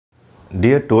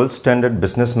Dear 12th standard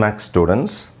business maths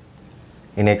students,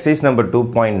 in exercise number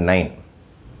 2.9,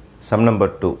 sum number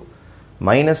 2,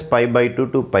 minus pi by 2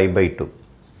 to pi by 2,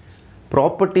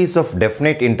 properties of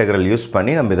definite integral use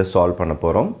பண்ணி நம்ம இதை solve பண்ண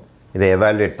போகிறோம், இதை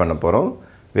evaluate பண்ண போகிறோம்.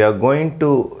 We are going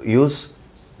to use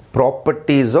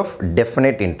properties of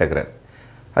definite integral.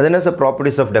 அது என்ன sir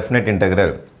properties of definite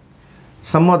integral?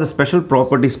 Some of the special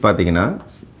properties பார்த்தீங்கன்னா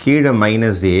கீழே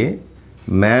minus a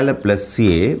மேலே plus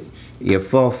a f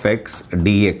of x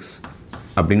dx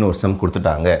அப்படின்னு ஒரு சம்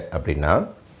கொடுத்துட்டாங்க அப்படின்னா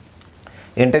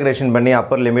இன்டகிரேஷன் பண்ணி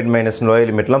அப்பர் லிமிட் மைனஸ் லோயர்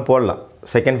லிமிட்லாம் போடலாம்.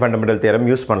 செகண்ட் ஃபண்டமெண்டல் தியரம்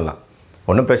யூஸ் பண்ணலாம்,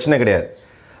 ஒன்றும் பிரச்சனை கிடையாது.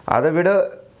 அதை விட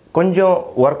கொஞ்சம்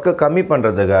ஒர்க்கை கம்மி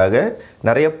பண்ணுறதுக்காக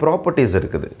நிறைய ப்ராப்பர்ட்டிஸ்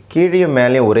இருக்குது. கீழே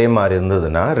மேலேயும் ஒரே மாதிரி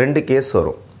இருந்ததுன்னா ரெண்டு கேஸ்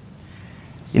வரும்.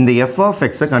 இந்த f of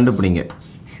xஐ கண்டுபிடிங்க,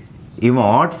 இவன்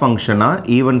ஆட் ஃபங்க்ஷனா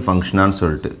ஈவன் ஃபங்க்ஷனான்னு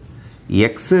சொல்லிட்டு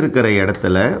x இருக்கிற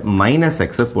இடத்துல மைனஸ்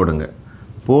எக்ஸை போடுங்க.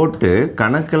 போட்டு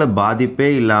கணக்கில் பாதிப்பே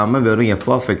இல்லாமல் வெறும் f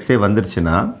of xே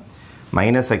வந்துருச்சுன்னா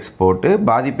மைனஸ் எக்ஸ் போட்டு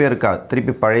பாதிப்பே இருக்கா,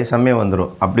 திருப்பி பழைய சமயம்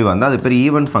வந்துடும். அப்படி வந்தால் அது பேர்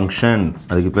ஈவன் ஃபங்க்ஷன்,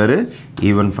 அதுக்கு பேர்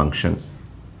ஈவன் ஃபங்க்ஷன்.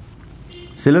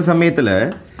 சில சமயத்தில்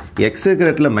எக்ஸ் இருக்கிற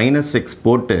இடத்துல மைனஸ் எக்ஸ்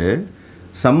போட்டு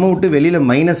சம்மை விட்டு வெளியில்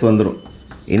மைனஸ் வந்துடும்.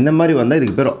 இந்த மாதிரி வந்தால்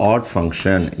இதுக்கு பேர் ஆட்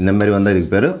ஃபங்க்ஷன், இந்த மாதிரி வந்தால்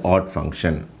இதுக்கு பேர் ஆட்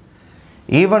ஃபங்க்ஷன்.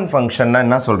 ஈவன் ஃபங்க்ஷன்னா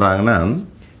என்ன சொல்கிறாங்கன்னா,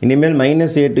 இனிமேல்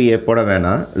மைனஸ் ஏ டு ஏ போட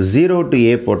வேணாம், 0 to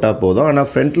a போட்டால் போதும். ஆனால்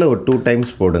ஃப்ரண்ட்டில் ஒரு 2 times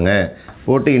போடுங்க,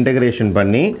 போட்டு இன்டகிரேஷன்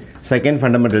பண்ணி செகண்ட்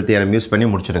ஃபண்டமெண்டல் தியரம் யூஸ் பண்ணி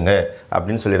முடிச்சுடுங்க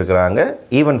அப்படின்னு சொல்லியிருக்கிறாங்க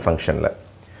ஈவன் ஃபங்க்ஷனில்.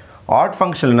 ஆட்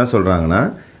ஃபங்க்ஷன் என்ன சொல்கிறாங்கன்னா,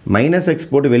 மைனஸ் எக்ஸ்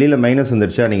போட்டு வெளியில் மைனஸ்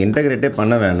வந்துருச்சா, நீங்கள் இன்டகிரேட்டே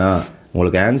பண்ண வேணாம்,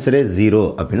 உங்களுக்கு ஆன்சரே 0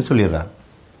 அப்படின்னு சொல்லிடுறாங்க.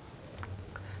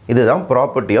 இதுதான்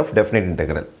ப்ராப்பர்ட்டி ஆஃப் டெஃபினைட்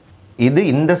இன்டெக்ரல். இது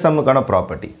இந்த சம்முக்கான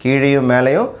ப்ராப்பர்ட்டி. கீழேயும்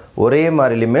மேலேயும் ஒரே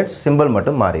மாதிரி லிமிட்ஸ், சிம்பிள்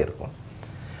மட்டும் மாறி இருக்கும்.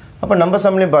 அப்போ நம்ம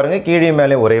சம்லையும் பாருங்கள், கீழே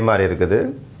மேலே ஒரே மாதிரி இருக்குது,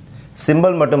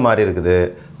 சிம்பிள் மட்டும் மாறி இருக்குது.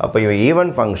 அப்போ இவன்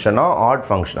ஈவன் ஃபங்க்ஷனாக ஆட்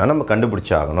ஃபங்க்ஷனாக நம்ம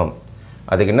கண்டுபிடிச்சாகணும்.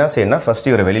 அதுக்கு என்ன செய்யணும்னா,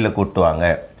 ஃபஸ்ட்டு இவரை வெளியில் கூட்டுவாங்க.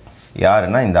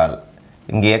 யாருன்னா இந்த ஆள்.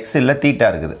 இங்கே எக்ஸ் இல்லை தீட்டா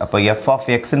இருக்குது. அப்போ எஃப் ஆஃப்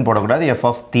எக்ஸ்ன்னு போடக்கூடாது, F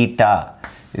of theta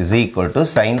is equal to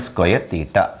sine square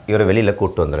theta. இவரை வெளியில்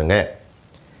கூட்டு வந்துடுங்க.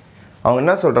 அவங்க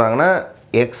என்ன சொல்கிறாங்கன்னா,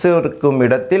 எக்ஸ் இருக்கும்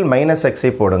இடத்தில் மைனஸ்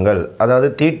எக்ஸை போடுங்கள், அதாவது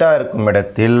தீட்டா இருக்கும்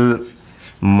இடத்தில்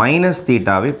மைனஸ்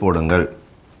தீட்டாவை போடுங்கள்.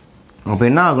 அப்போ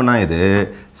என்ன ஆகுனா, இது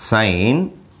சைன்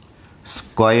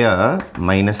ஸ்கொயர்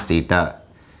மைனஸ் தீட்டா.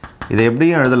 இதை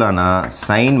எப்படியும் எழுதலான்னா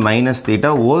சைன் மைனஸ் தீட்டா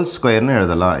ஹோல் ஸ்கொயர்னு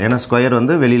எழுதலாம். ஏன்னா ஸ்கொயர்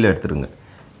வந்து வெளியில் எடுத்துருங்க.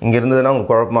 இங்கே இருந்ததுன்னா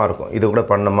உங்களுக்கு குழப்பமாக இருக்கும், இது கூட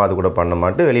பண்ணமா அது கூட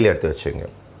பண்ணமாட்டு வெளியில் எடுத்து வச்சுங்க.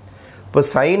 இப்போ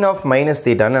சைன் ஆஃப் மைனஸ்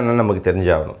தீட்டான்னு என்னென்னு நமக்கு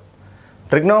தெரிஞ்சாகணும்.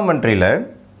 ட்ரிக்னாமெண்ட்ரியில்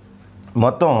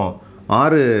மொத்தம்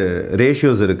 6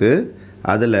 ரேஷியோஸ் இருக்குது.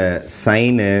 அதில்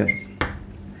சைனு,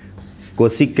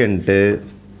 கொசிக்கண்ட்டு,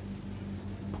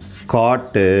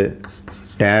 காட்டு,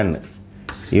 டேன்,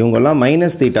 இவங்கெல்லாம்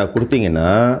மைனஸ் தீட்டா கொடுத்தீங்கன்னா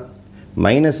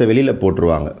மைனஸை வெளியில்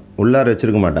போட்டுருவாங்க, உள்ளார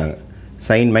வச்சுருக்க மாட்டாங்க.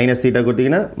 சைன் மைனஸ் தீட்டா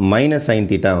கொடுத்தீங்கன்னா மைனஸ் சைன்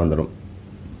தீட்டா வந்துடும்.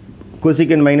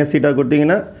 கொசிக்கன் மைனஸ் தீட்டா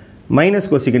கொடுத்தீங்கன்னா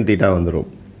மைனஸ் கொசிக்கன் தீட்டா வந்துடும்.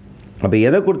 அப்போ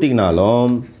எதை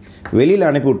கொடுத்தீங்கனாலும் வெளியில்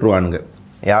அனுப்பி விட்ருவானுங்க.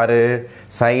 யார்?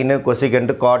 சைனு,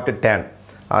 கொசிக்கன்ட்டு, காட்டு, டேன்.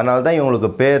 அதனால தான்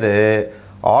இவங்களுக்கு பேர்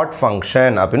ஆட்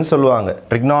ஃபங்க்ஷன் அப்படின்னு சொல்லுவாங்க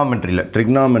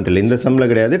ட்ரிக்னாமெண்ட்ரியில். இந்த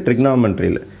சம்மில் கிடையாது,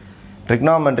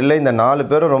 ட்ரிக்னாமெண்ட்ரியில் இந்த 4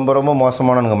 பேரும் ரொம்ப ரொம்ப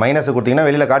மோசமானவங்க. மைனஸை கொடுத்தீங்கன்னா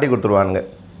வெளியில் காட்டி கொடுத்துருவானுங்க.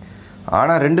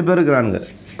 ஆனால் 2 பேர் இருக்கிறானுங்க,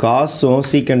 காசும்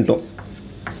சீக்கண்ட்டும்.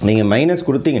 நீங்கள் மைனஸ்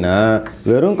கொடுத்தீங்கன்னா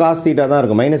வெறும் காஸ் தீட்டா தான்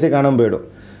இருக்கும், மைனஸே காணாமல் போயிடும்.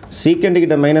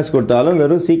 சீக்கண்ட்டுக்கிட்ட மைனஸ் கொடுத்தாலும்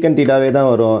வெறும் சீக்கண்ட் தீட்டாவே தான்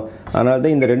வரும். அதனால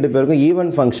தான் இந்த 2 பேருக்கும்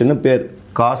ஈவன் ஃபங்க்ஷன்னு பேர்,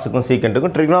 காசுக்கும்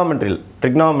சீக்கண்ட்டுக்கும்.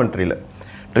 ட்ரிக்னாமெண்ட்ரியில்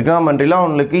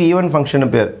அவங்களுக்கு ஈவன் ஃபங்க்ஷனு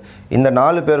பேர், இந்த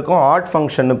 4 பேருக்கும் ஆட்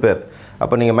ஃபங்க்ஷன்னு பேர்.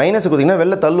 அப்போ நீங்கள் மைனஸ் கொடுத்தீங்கன்னா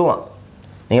வெளில தள்ளுவான்.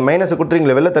 நீங்கள் மைனஸை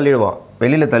கொடுத்துறீங்களே, வெளில தள்ளிடுவான்.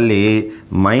 வெளியில் தள்ளி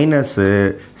மைனஸு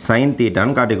சைன்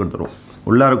தீட்டான்னு காட்டி கொடுத்துருவோம்.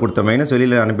 உள்ளார கொடுத்த மைனஸ்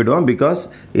வெளியில் அனுப்பிடுவான். பிகாஸ்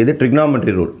இது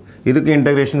ட்ரிக்னாமெண்ட்ரி ரூல். இதுக்கு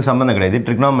இன்டகிரேஷன் சம்மந்தம் கிடையாது, இது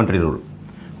trigonometry rule.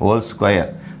 Whole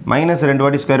square minus 2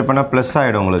 வாட்டி ஸ்கொயர் பண்ணால் ப்ளஸ்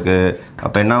ஆகிடும் உங்களுக்கு.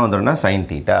 அப்போ என்ன வந்துடும்னா சைன்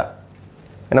தீட்டா.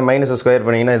 ஏன்னா மைனஸை ஸ்கொயர்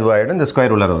பண்ணிங்கன்னா இதுவாகிடும், இந்த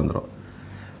ஸ்கொயர் உள்ளார வந்துடும்.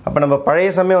 அப்போ நம்ம பழைய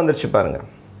சமயம் வந்துருச்சு பாருங்கள்.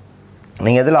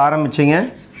 நீங்கள் எதில் ஆரம்பிச்சிங்க?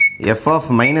 எஃப்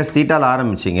ஆஃப் மைனஸ் தீட்டாவில்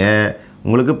ஆரம்பிச்சிங்க.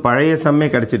 உங்களுக்கு பழைய சம்மே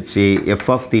கிடச்சிருச்சு, எஃப்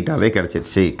ஆஃப் தீட்டாவே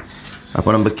கிடச்சிருச்சு. அப்போ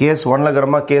நம்ம கேஸ் 1ல்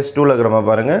இருக்கிறோமா கேஸ் 2ல் இருக்கிறோமா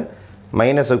பாருங்கள்.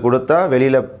 மைனஸை கொடுத்தா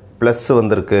வெளியில் ப்ளஸ்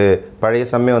வந்திருக்கு, பழைய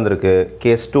சம்மே வந்திருக்கு.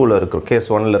 கேஸ் 2ல் இருக்கிறோம், கேஸ்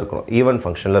 1ல் இருக்கிறோம், ஈவன்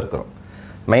ஃபங்க்ஷனில் இருக்கிறோம்.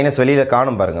 மைனஸ் வெளியில்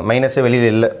காணும் பாருங்கள், மைனஸே வெளியில்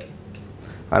இல்லை.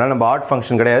 அதனால் நம்ம ஆட்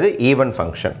ஃபங்க்ஷன் கிடையாது, ஈவன்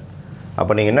ஃபங்க்ஷன்.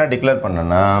 அப்போ நீங்கள் என்ன டிக்ளேர்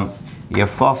பண்ணனா,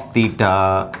 F of theta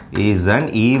is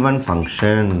an even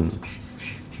function.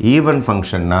 Even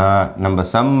ஃபங்க்ஷன்னா நம்ம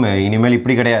சம் இனிமேல்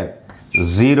இப்படி கிடையாது,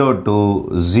 0 to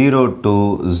 0 to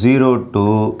 0 to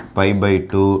pi by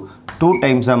 2 2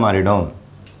 times மாறிடும்.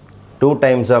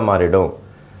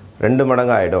 2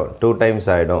 மடங்கு ஆகிடும் 2 டைம்ஸ்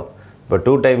ஆகிடும் இப்போ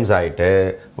 2 டைம்ஸ் ஆகிட்டு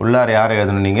உள்ளார யார்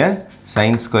எழுதணும் நீங்கள்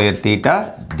sin square theta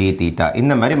d theta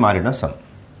இந்த மாதிரி மாறிடும் some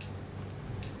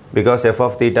because f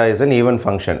of theta is an even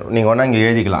function நீங்கள் ஒன்றா இங்கே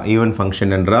எழுதிக்கலாம் even function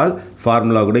என்றால்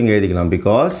ஃபார்முலா கூட இங்கே எழுதிக்கலாம்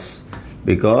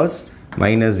because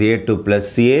minus a to plus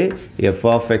a f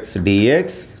of x dx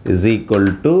is equal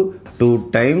to 2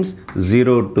 times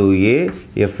 0 to a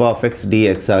f of x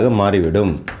dx ஆக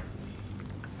மாறிவிடும்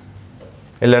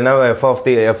இல்லைனா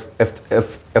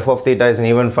f of theta is an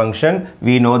even function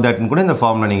we know that கூட இந்த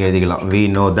formula நீங்கள் எழுதிக்கலாம் we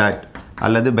know that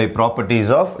அல்லது by properties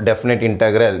of definite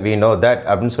integral we know that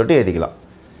அப்படின்னு சொல்லிட்டு எழுதிக்கலாம்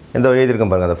எந்த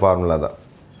எழுதியிருக்கோம் பாருங்கள் அந்த ஃபார்முலா தான்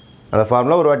அந்த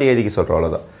ஃபார்முலா ஒரு வாட்டி எழுதிக்க சொல்கிறோம்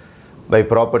அவ்வளோதான் by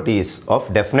properties of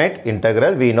definite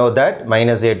integral we know that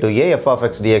minus a to a f of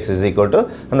x dx is equal to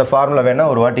அந்த ஃபார்முலா வேணா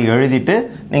ஒரு வாட்டி எழுதிட்டு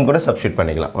நீங்கள் கூட சப்ஸ்டிட்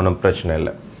பண்ணிக்கலாம் ஒன்றும் பிரச்சனை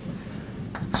இல்லை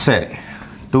சரி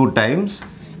 2 times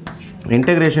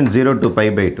integration 0 to pi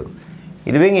by 2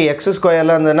 இதுவே இங்கே x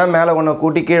ஸ்கொயர்லாம் இருந்ததுன்னா மேலே ஒன்று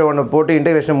கூட்டி கீழே ஒன்று போட்டு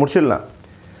இன்டெகிரேஷன் முடிச்சிடலாம்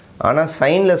ஆனால்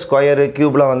சைனில் ஸ்கொயரு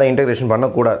க்யூப்லாம் வந்தால் இன்டெகிரேஷன்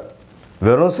பண்ணக்கூடாது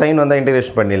வெறும் சைன் வந்தால்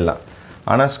இன்டெகிரேஷன் பண்ணிடலாம்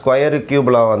ஆனால் ஸ்கொயரு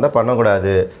க்யூப்லாம் வந்தால்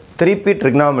பண்ணக்கூடாது திருப்பி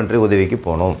ட்ரிக்னாமெட்ரி உதவிக்கு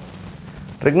போகணும்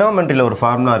ட்ரிக்னாமெட்ரியில் ஒரு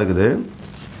ஃபார்முலா இருக்குது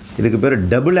இதுக்கு பேர்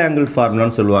டபுள் ஆங்கிள்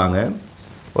ஃபார்முலான்னு சொல்லுவாங்க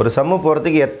ஒரு சம்மு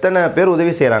போகிறதுக்கு எத்தனை பேர்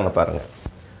உதவி செய்கிறாங்க பாருங்கள்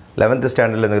 11th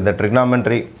ஸ்டாண்டர்டில் இந்த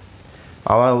ட்ரிக்னாமெட்ரி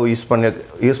அவன்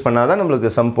யூஸ் பண்ணால் தான் நம்மளுக்கு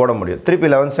சம் போட முடியும் திருப்பி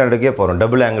 11th ஸ்டாண்டர்டுக்கே போகிறோம்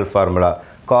double angle formula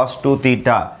cos 2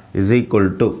 theta is equal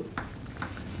to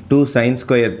 2 sin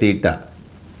square theta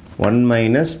 1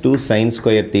 minus 2 sin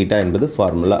square theta என்பது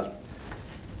ஃபார்முலா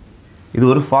இது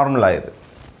ஒரு ஃபார்முலா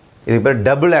இதுக்கு பேர்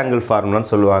டபுள் ஆங்கிள் ஃபார்முலான்னு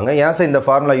சொல்லுவாங்க ஏன் சார் இந்த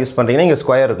ஃபார்முலா யூஸ் பண்ணுறீங்கன்னா இங்கே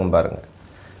ஸ்கொயர் இருக்கும் பாருங்கள்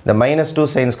இந்த மைனஸ் 2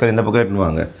 sin square இந்த பக்கம்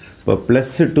எடுத்துவாங்க இப்போ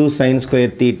plus 2 sin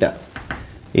square theta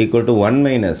equal to 1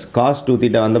 minus cos 2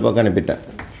 theta அந்த பக்கம் அனுப்பிட்டேன்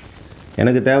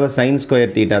எனக்கு தேவை sin square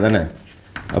theta தானே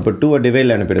அப்போ 2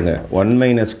 டிவைடில் அனுப்பிடுங்க 1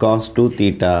 மைனஸ் cos 2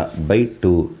 theta by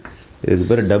 2 இதுக்கு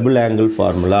பேர் டபுள் ஆங்கிள்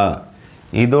ஃபார்முலா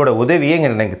இதோட உதவியே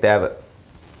இங்கே எனக்கு தேவை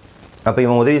அப்போ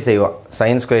இவன் உதவி செய்வான்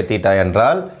sin square theta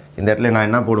என்றால் இந்த இடத்துல நான்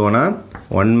என்ன போடுவேன்னா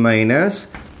 1 minus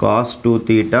cos 2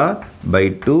 theta by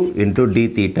 2 into d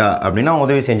theta அப்படின்னா அவன்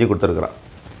உதவி செஞ்சு கொடுத்துருக்குறான்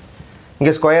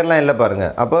இங்கே ஸ்கொயர்லாம் இல்லை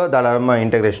பாருங்கள் அப்போ தாராளமாக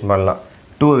இன்டெகிரேஷன் பண்ணலாம்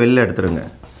 2 வெளில எடுத்துருங்க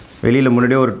வெளியில்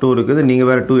முன்னாடியே ஒரு 2 இருக்குது நீங்கள்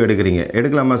வேறு 2 எடுக்கிறீங்க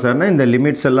எடுக்கலாமா சார்னா இந்த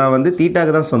லிமிட்ஸ் எல்லாம் வந்து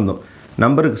தீட்டாக்கு தான் சொந்தம்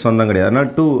நம்பருக்கு சொந்தம் கிடையாது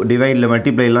அதனால் 2 டிவைடில்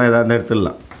மல்டிப்ளைலாம் எதாவது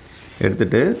எடுத்துடலாம்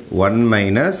எடுத்துகிட்டு 1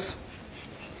 minus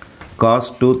cos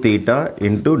 2 theta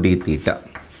into d theta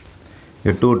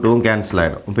 2 cancel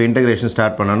ஆகிடும் இப்போ இன்டெகிரேஷன்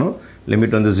ஸ்டார்ட் பண்ணணும்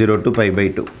லிமிட் வந்து 0 to pi by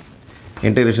 2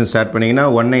 integration start பண்ணிங்கன்னா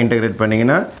 1 இன்டெகிரேட்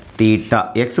பண்ணிங்கன்னா தீட்டா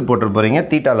எக்ஸ் போட்டு போகிறீங்க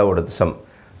தீட்டாவில் ஓடுது சம்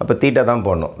அப்போ தீட்டா தான்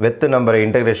போடணும் வெத்து நம்பரை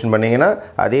இன்டெகிரேஷன் பண்ணிங்கன்னா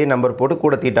அதே நம்பர் போட்டு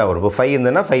கூட தீட்டா வரும் இப்போ 5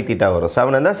 இருந்ததுன்னா 5 தீட்டா வரும்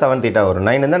 7 இருந்தால் 7 தீட்டா வரும்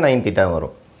 9 இருந்தால் 9 தீட்டா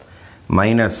வரும்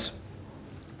மைனஸ்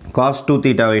cos 2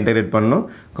 தீட்டாவை இன்டெகிரேட் பண்ணணும்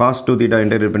cos 2 தீட்டாவை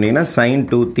இன்டெகிரேட் பண்ணிங்கன்னா sin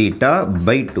 2 theta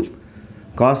by 2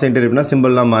 cos integrate பண்ணால்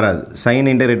சிம்பிள்லாம் மாறாது sin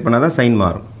இன்டெகிரேட் பண்ணால் தான் sin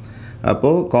மாறும்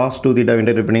அப்போது cos 2 theta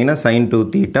இன்டெகிரேட் பண்ணிங்கன்னா sin 2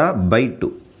 theta by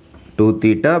 2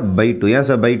 theta by 2 ஏன்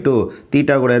சார் by 2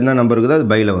 theta கூட என்ன நம்பர் இருக்குதோ அது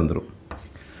பையில் வந்துடும்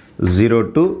 0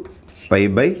 to pi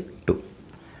by 2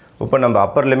 இப்போ நம்ம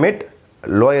upper limit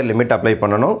lower limit apply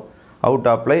பண்ணணும் out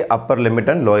apply upper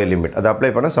limit and lower limit அதை அப்ளை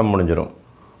பண்ண சம் முடிஞ்சிடும்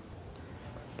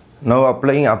நவ்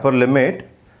அப்ளைங் அப்பர் லிமிட்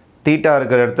தீட்டா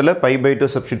இருக்கிற இடத்துல pi by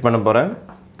 2 சப்ஸ்டிட் பண்ண போகிறேன்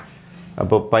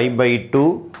அப்போது pi by 2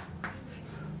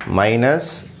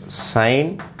 minus sin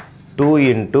 2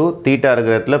 into theta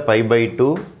இருக்கிற இடத்துல pi by 2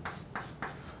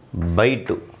 by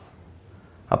 2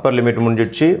 upper limit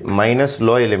முடிஞ்சிடுச்சு மைனஸ்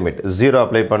லோயர் லிமிட் 0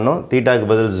 அப்ளை பண்ணோம் தீட்டாக்கு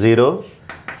பதில் 0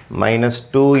 மைனஸ்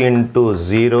 2 into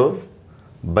 0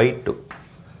 by 2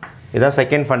 இதான்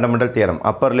second fundamental theorem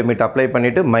upper limit apply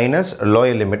பண்ணிவிட்டு மைனஸ்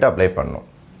லோயர் லிமிட் அப்ளை பண்ணோம்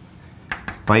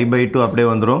pi by 2 அப்படியே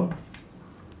வந்துடும்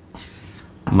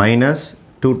மைனஸ்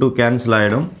 2 கேன்சல்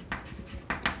ஆகிடும்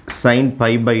sin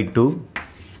pi by 2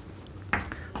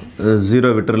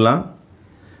 0 விட்டுறலாம்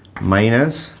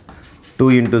மைனஸ் 2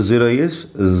 into 0 is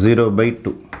 0 by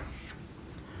 2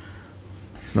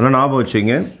 நல்லா ஞாபகம்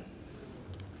வச்சுங்க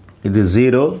இது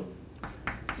 0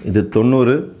 இது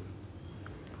 90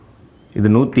 இது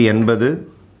 180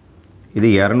 இது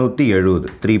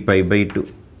 270 3 pi by 2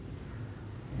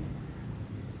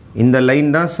 இந்த லைன்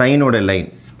தான் சைனோட லைன்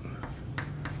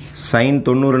sin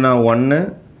 90னா 1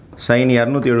 sin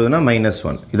 270னா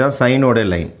 -1 இதான் சைனோட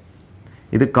லைன்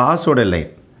இது காஸோட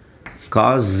லைன்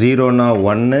காஸ் 0னா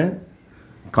 1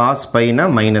 காஸ் பைனா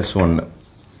 -1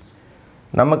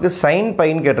 நமக்கு சைன்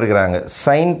பைன்னு கேட்டிருக்கிறாங்க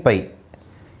சைன் பை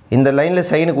இந்த லைனில்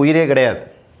சைனுக்கு உயிரே கிடையாது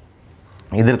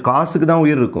இதில் காசுக்கு தான்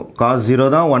உயிர் இருக்கும் காஸ் 0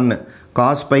 தான் 1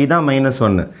 காஸ் பை தான்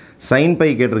 -1 சைன் பை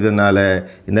கேட்டிருக்கிறதுனால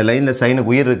இந்த லைனில்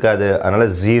சைனுக்கு உயிர் இருக்காது அதனால்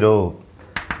 0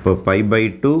 இப்போ pi by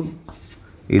 2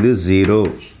 இது 0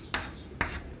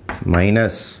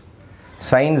 மைனஸ்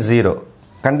sin 0.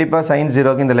 கண்டிப்பாக sin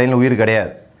 0க்கு இந்த லைனில் உயிர்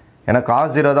கிடையாது. ஏன்னா cos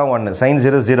 0 தான் 1, sin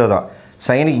 0 0 தான்.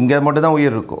 சைனுக்கு இங்கே மட்டும் தான்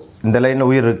உயிர் இருக்கும், இந்த லைனில்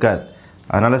உயிர் இருக்காது.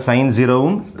 அதனால் sin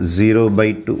 0வும் 0 by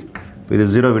 2. இப்போ இது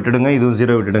 0 விட்டுடுங்க, இதுவும்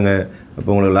 0 விட்டுடுங்க. அப்போ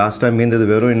உங்களுக்கு லாஸ்ட்டாக மீந்தது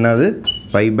வெறும் என்னது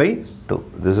pi by 2.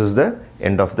 This is the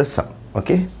end of the sum.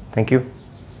 Okay, thank you.